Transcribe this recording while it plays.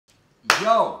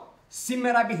Yo,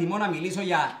 σήμερα επιθυμώ να μιλήσω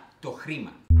για το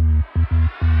χρήμα.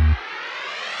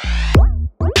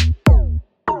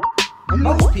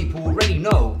 Most people already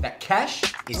know that cash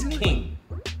is king.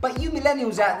 But you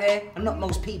millennials out there are not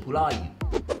most people, are you?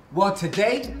 Well,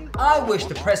 today, I wish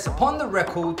to press upon the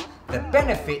record the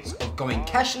benefits of going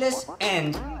cashless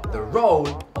and the role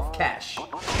of cash.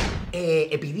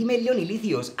 Επειδή είμαι λίγο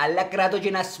ηλίθιος, αλλά κράτω και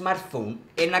ένα smartphone,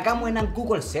 να κάνω έναν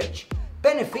Google search,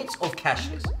 benefits of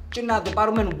cashless. Και να το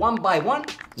πάρουμε one by one,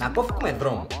 να κόφουμε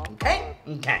δρόμο. Okay?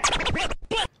 Okay.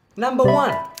 Number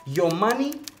one, your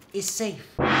money is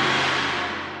safe.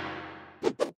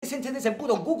 Συνθέτες από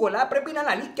το Google, πρέπει να είναι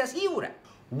αλήθεια σίγουρα.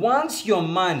 Once your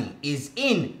money is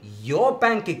in your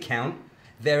bank account,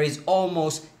 there is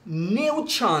almost nil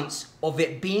chance of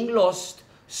it being lost,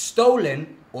 stolen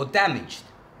or damaged.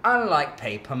 Unlike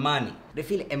paper money. Ρε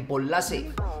φίλε, είναι πολλά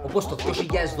safe. Όπως το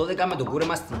 2012 με το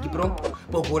κούρεμα στην Κύπρο,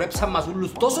 που κουρέψαν μας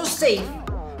όλους τόσο safe,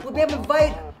 που πήγαμε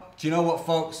viral. Do you know what,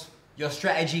 folks? Your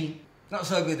strategy, not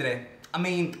so good, ρε. I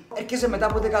mean, έρχεσαι μετά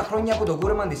από 10 χρόνια από το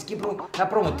κούρεμα της Κύπρου να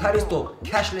προμοτάρεις το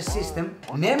cashless system.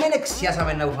 Ναι, μεν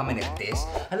εξιάσαμε να ουφάμε χτες,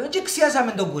 αλλά και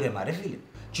εξιάσαμε το κούρεμα, ρε φίλε.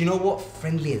 Do you know what?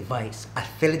 Friendly advice. Αν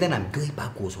θέλετε να είναι πιο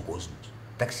υπάκουος ο κόσμος,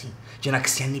 εντάξει, και να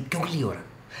ξιάνει πιο γλύωρα.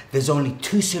 There's only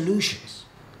two solutions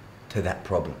to that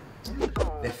problem.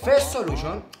 The first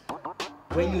solution,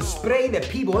 when you spray the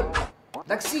people,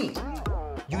 εντάξει,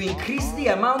 you increase the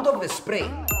amount of the spray.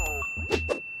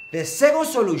 The second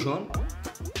solution,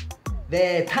 the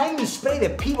time you spray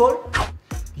the people,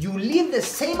 you leave the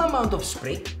same amount of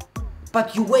spray, but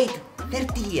you wait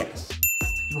 30 years.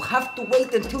 You have to wait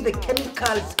until the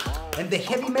chemicals and the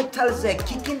heavy metals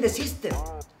kick in the system.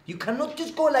 You cannot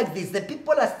just go like this. The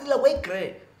people are still awake,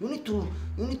 right? You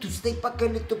need to stay back a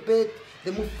little bit,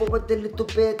 then move forward a little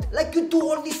bit, like you do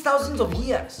all these thousands of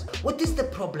years. What is the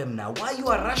problem now? Why you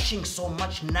are rushing so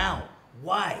much now?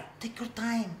 Why? Take your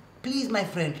time. Please, my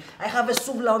friend, I have a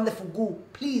suvla on the fugu,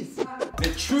 please.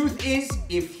 The truth is,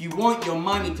 if you want your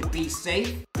money to be safe,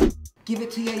 give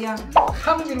it to Yaya.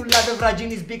 Alhamdulillah, the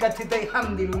Glijin is bigger today,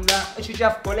 alhamdulillah.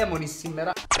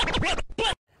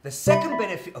 The second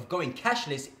benefit of going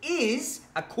cashless is,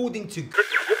 according to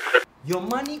your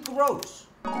money grows.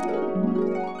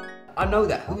 I know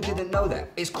that, who didn't know that?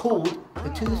 It's called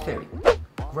the tooth fairy.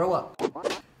 Grow up.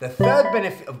 The third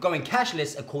benefit of going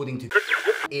cashless, according to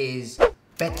is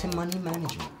better money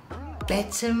management.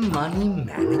 Better money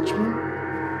management?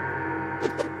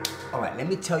 Alright, let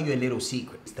me tell you a little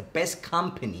secret. The best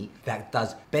company that does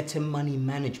better money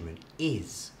management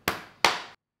is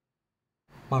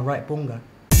my right bunga.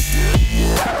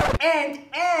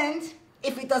 And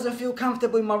if it doesn't feel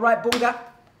comfortable in my right bunga,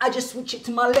 I just switch it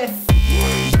to my left.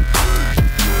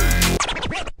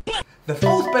 The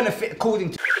fourth benefit, according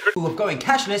to of going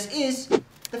cashless, is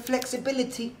the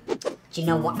flexibility. Do you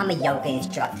know what? I'm a yoga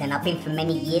instructor and I've been for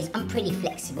many years. I'm pretty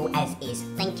flexible as is.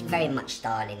 Thank you very much,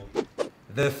 darling.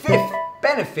 The fifth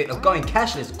benefit of going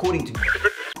cashless, according to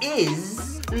is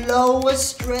lower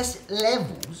stress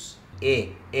levels.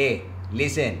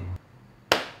 Listen.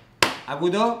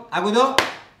 Agudo,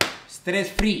 stress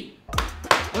free.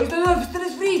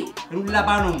 Stress free. Rula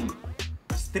πάνω μου.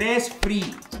 Stress free.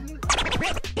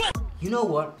 You know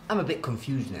what? I'm a bit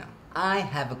confused now. I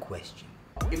have a question.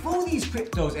 If all these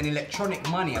cryptos and electronic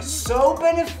money are so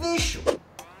beneficial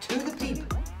to the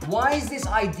people, why is this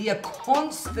idea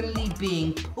constantly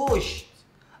being pushed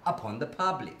upon the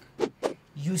public?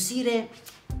 You see,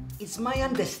 it's my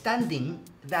understanding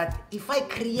that if I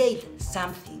create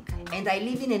something and I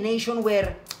live in a nation where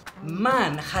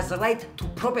man has a right to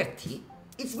property,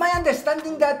 it's my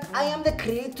understanding that I am the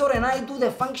creator and I do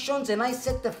the functions and I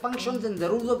set the functions and the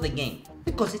rules of the game.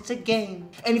 Because it's a game.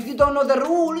 And if you don't know the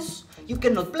rules, you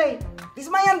cannot play. This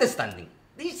is my understanding.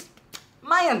 This is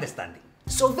my understanding.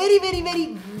 So very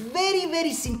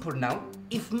simple now.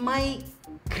 If my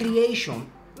creation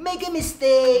make a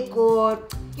mistake or,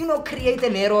 you know, create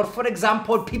an error, for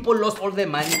example, people lost all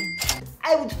their money,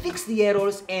 I would fix the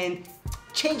errors and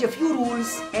change a few rules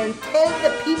and tell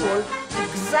the people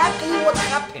exactly what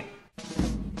happened.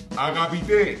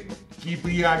 Αγαπητέ,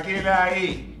 Κυπριακέ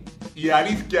λαέ, η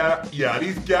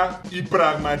αλήθεια, η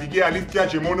πραγματική αλήθεια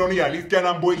και μόνο η αλήθεια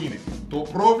να μπω έγινε. Το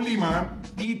πρόβλημα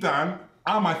ήταν,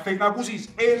 άμα θέλεις να ακούσεις,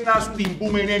 να σου την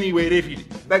πούμε anyway ρε φίλοι.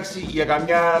 Εντάξει, για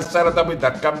καμιά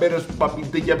 45 κάμπερες που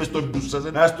παπείτε για μες στον νους σας,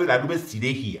 να στο ελανούμε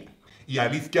συνέχεια. Η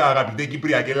αλήθεια, αγαπητέ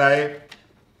Κυπριακέ λαέ,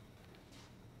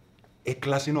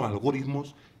 έκλασε ο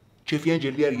αλγόριθμος και έφυγαν και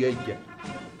λίγα ριάκια.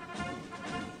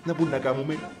 Να πού να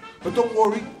κάνουμε. But don't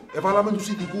worry, έβαλαμε τους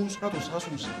ειδικούς να το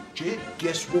σάσουν. Και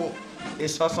guess what,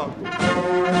 εσάσαν το.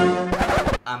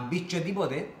 Αν μπεις και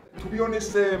τίποτε. To be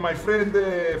honest, my friend,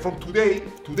 from today,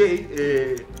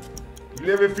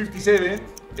 11:57,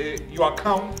 your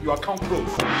account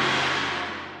closed.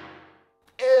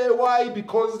 Why?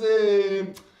 Because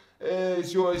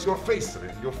it's your face,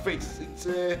 your face. It's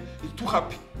too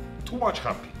happy, too much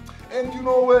happy. And you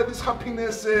know, this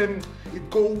happiness, it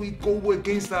go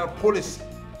against our policy.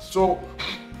 So,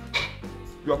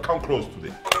 your account closed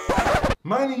today.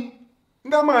 Money,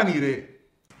 no money, re.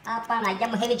 Παναγιά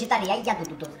μου, vegetarian για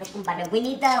τούτο. Ρε κουμπάρε, we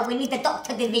need a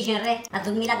doctor division, ρε. Να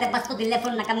τους μιλάτε πας στο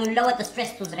τηλέφωνο να κάνουν lower το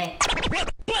stress τους, ρε.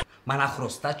 Μα να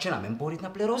χρωστάς και να μην μπορείς να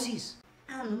πληρώσεις.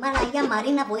 Παναγιά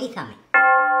Μαρίνα, βοήθαμε.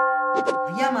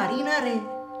 Αγιά Μαρίνα ρε.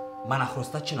 Μα να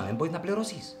χρωστάς και να μην μπορείς να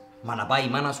πληρώσεις. Μα να πάει η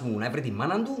μάνα σου να βρει τη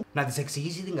μάνα του, να της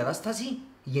εξηγήσει την κατάσταση.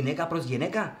 Γυναίκα προς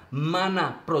γυναίκα, μάνα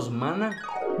προς μάνα.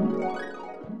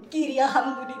 Κυρία,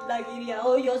 χαμπουλίλα, κυρία,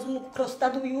 ο γιος μου χρωστά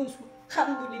του γιού σου.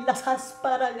 Χαμπουλίλα, σας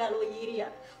παρακαλώ, κυρία.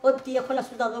 Ό,τι έχω να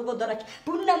σου τα δω τώρα.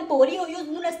 Πού να μπορεί ο γιος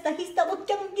μου να σταθεί στα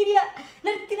πόδια μου, κυρία. Να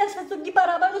έρθει να σας τον κι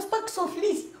παραπάνω, ως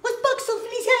παξοφλής. Ως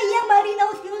παξοφλής, Αγία Μαρίνα,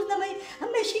 ο Θεός να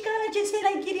με έχει καλά και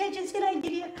σένα, κυρία, και σένα,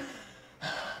 κυρία.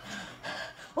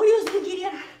 Ο γιος μου,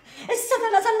 κυρία.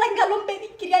 Σατανάς, αλλά είναι καλό παιδί,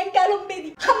 κυρία, είναι καλό παιδί.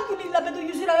 Χαμπουλίλα, με το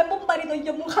γιο σου να με πομπάρει το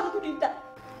γιο μου, χαμπουλίλα.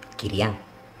 Κυρία,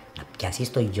 να πιάσεις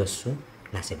το γιο σου,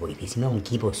 να σε βοηθήσει με τον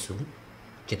κήπο σου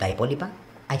και τα υπόλοιπα,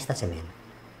 άιστα σε μένα.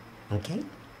 Οκ?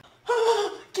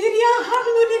 Κυρία,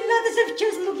 χαμdulillah, τις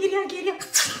ευχές μου, κυρία.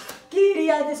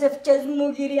 Κυρία, τις ευχές μου,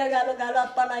 κυρία, καλό,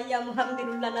 Παναγιά μου,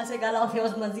 χαμdulillah, να σε καλά, ο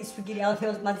Θεός μαζί σου, κυρία, ο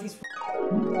Θεός μαζί σου.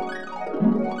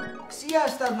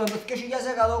 Ξιάστας με το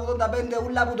 2185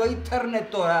 ούλα από το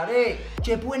ίντερνετ τώρα, ρε.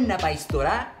 Και πού είναι να πάεις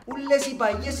τώρα? Ούλες οι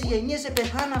παγιές οι γενιές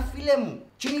επεθάνα, φίλε μου.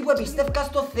 Τι είναι που εμπιστεύκα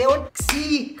στο Θεό,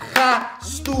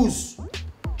 ξιχαστούς.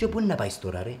 Και πού είναι να πάεις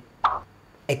τώρα, ρε?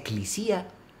 Εκκλησία.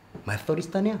 Μα θωρείς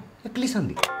τα νέα, εκλείσαν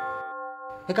την.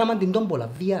 Έκαναν την τόμπολα,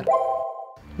 VR.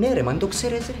 Ναι ρε, μα το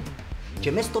ξέρεις ρε.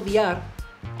 Και μες στο VR,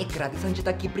 εκρατήσαν και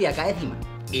τα κυπριακά έθιμα.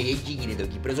 Έτσι γίνεται ο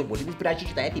Κύπρος ο πολίτης πρέπει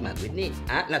και τα έθιμα του, ναι.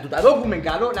 Να του τα δώκουμε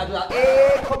καλό, να του τα...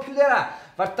 κομπιούτερα,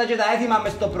 βάρτα και τα έθιμα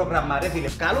μες στο πρόγραμμα ρε φίλε.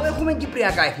 Καλό έχουμε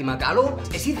κυπριακά έθιμα, καλό.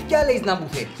 Εσύ ποια λέεις να μου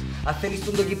θέλεις. Αν θέλεις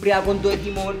το κυπριακό το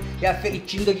έθιμο, ή αν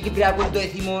θέλεις το κυπριακό το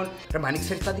έθιμο. Ρε, μα αν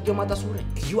ξέρεις τα δικαιώματα σου ρε.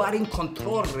 You are in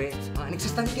control ρε. Αν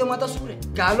ξέρεις τα δικαιώματα σου ρε.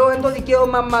 Καλό είναι το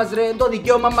δικαίωμα μας ρε. Το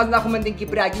δικαίωμα μας να έχουμε την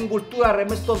κυπριακή κουλτούρα ρε,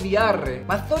 μες στο VR ρε.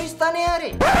 Μα θωρείς τα νέα ρε.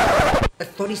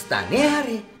 Θωρείς τα νέα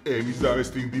ρε. Εμείς δάμε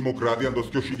στην Δημοκρατία το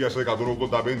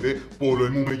 2185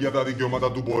 πολεμούμε για τα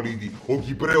δικαιώματα του πολίτη. Ο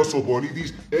Κυπραίος ο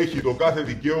πολίτης έχει το κάθε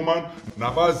δικαίωμα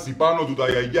να βάζει πάνω του τα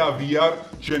γιαγιά VR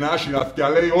και να έχει να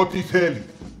θυκαλέει ό,τι θέλει.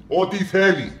 Ό,τι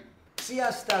θέλει.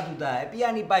 Ξιαστά τούτα,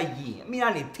 έπιαν οι παγιοί.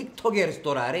 Μείναν οι TikTokers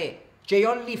τώρα ρε. Και οι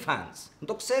OnlyFans.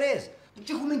 Το ξέρεις.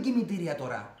 Και έχουμε κημητήρια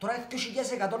τώρα. Τώρα είναι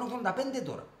 2185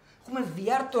 τώρα. Έχουμε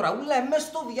VR τώρα, ούλα μες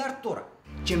στο VR τώρα.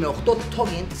 Και με 8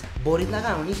 tokens μπορείς να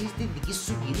κανονίσεις τη δική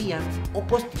σου κυρία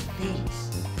όπως τη θέλεις.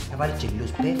 Να βάλεις και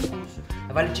λίγους πέφτους,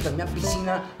 να βάλεις και καμιά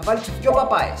πισίνα, να βάλεις και δυο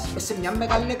παπάες. Σε μια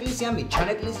μεγάλη εκκλησία, μικρή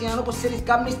εκκλησία, όπως θέλεις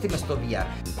κάνεις τη μες στο VR.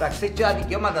 Πράξε και τα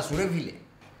δικαιώματα σου ρε φίλε.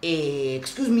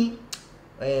 Excuse me,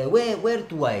 where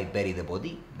do I bury the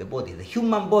body? The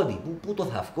human body. Πού το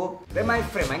θα βγω? Ρε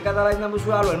my friend, αν καταλάβεις να μου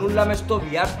σου άλλο, ενούλα μες στο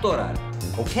VR τώρα.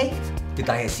 Okay? Did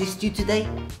I assist you today?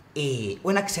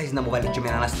 Όχι να ξέρεις να μου βάλεις και με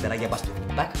έναν αστεράκια πας στο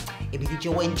feedback, επειδή και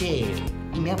εγώ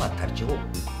είμαι avatar και εγώ.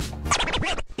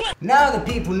 Now the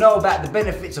people know about the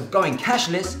benefits of going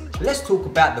cashless, let's talk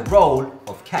about the role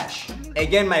of cash.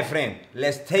 Again my friend,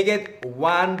 let's take it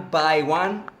one by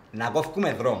one, να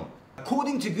κόφκουμε δρόμο.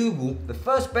 According to Google, the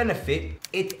first benefit,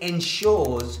 it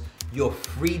ensures your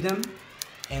freedom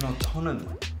and autonomy.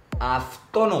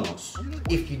 Autonomous.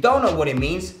 If you don't know what it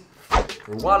means,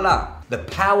 voila, the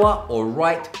power or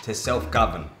right to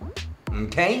self-govern.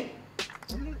 Okay?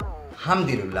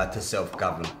 Alhamdulillah to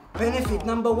self-govern. Benefit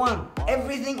number one,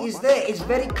 everything is there, it's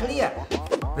very clear.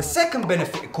 The second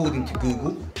benefit according to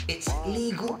Google, it's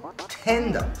legal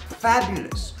tender,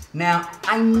 fabulous. Now,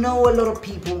 I know a lot of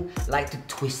people like to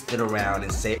twist it around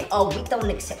and say, Oh, we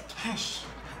don't accept cash.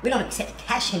 We don't accept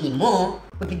cash anymore.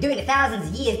 We've been doing it thousands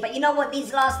of years, but you know what,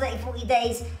 these last 30, 40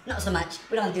 days, not so much.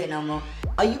 We don't do it no more.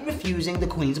 Are you refusing the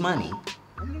Queen's money?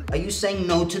 Are you saying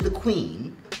no to the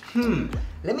Queen?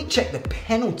 Let me check the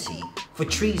penalty for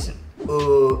treason.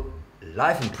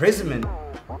 Life imprisonment,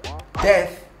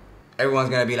 death. Everyone's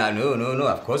gonna be like, no,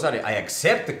 of course I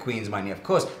accept the Queen's money, of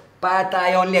course, but I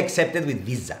only accept it with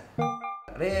Visa.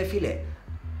 Re file,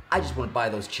 I just want to buy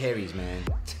those cherries, man.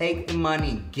 Take the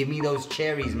money, give me those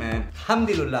cherries, man.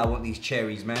 Alhamdulillah, I want these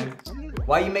cherries, man.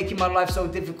 Why are you making my life so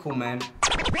difficult, man?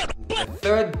 The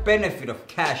third benefit of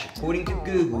cash, according to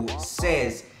Google,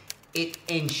 says it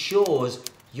ensures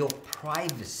Your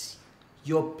privacy.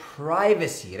 Your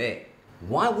privacy, right?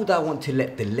 Why would I want to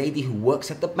let the lady who works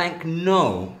at the bank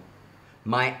know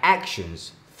my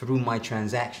actions through my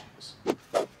transactions?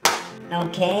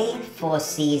 Okay, Four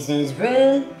Seasons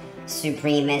room,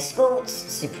 Supreme Escorts,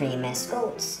 Supreme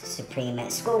Escorts, Supreme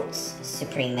Escorts,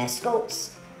 Supreme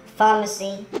Escorts,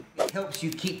 pharmacy. It helps you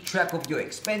keep track of your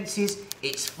expenses.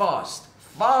 It's fast.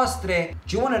 Fast, re.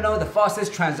 Do you want to know the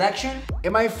fastest transaction? Hey,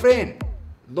 my friend,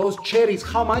 those cherries,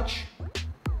 how much?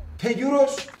 10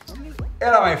 euros?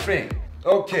 Ella, my friend.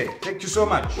 Okay, thank you so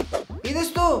much. ¿Y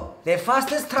esto? The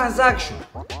fastest transaction.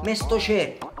 Mr.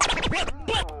 Shit.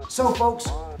 So folks,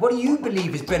 what do you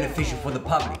believe is beneficial for the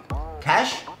public?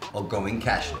 Cash or going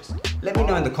cashless? Let me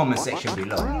know in the comment section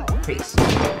below. Peace.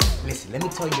 Listen, let me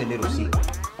tell you a little secret.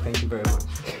 Thank you very much.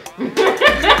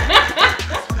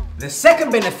 The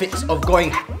second benefits of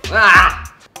going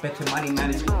better money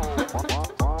management.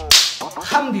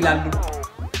 Alhamdulillah.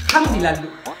 Alhamdulillah.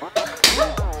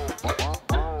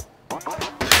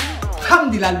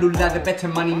 Alhamdulillah, the better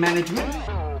money management.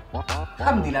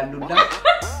 Alhamdulillah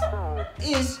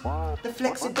is the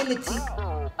flexibility.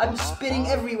 I'm spitting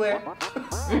everywhere.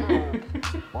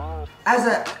 As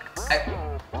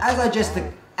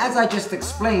I just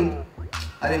explained,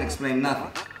 I didn't explain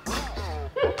nothing.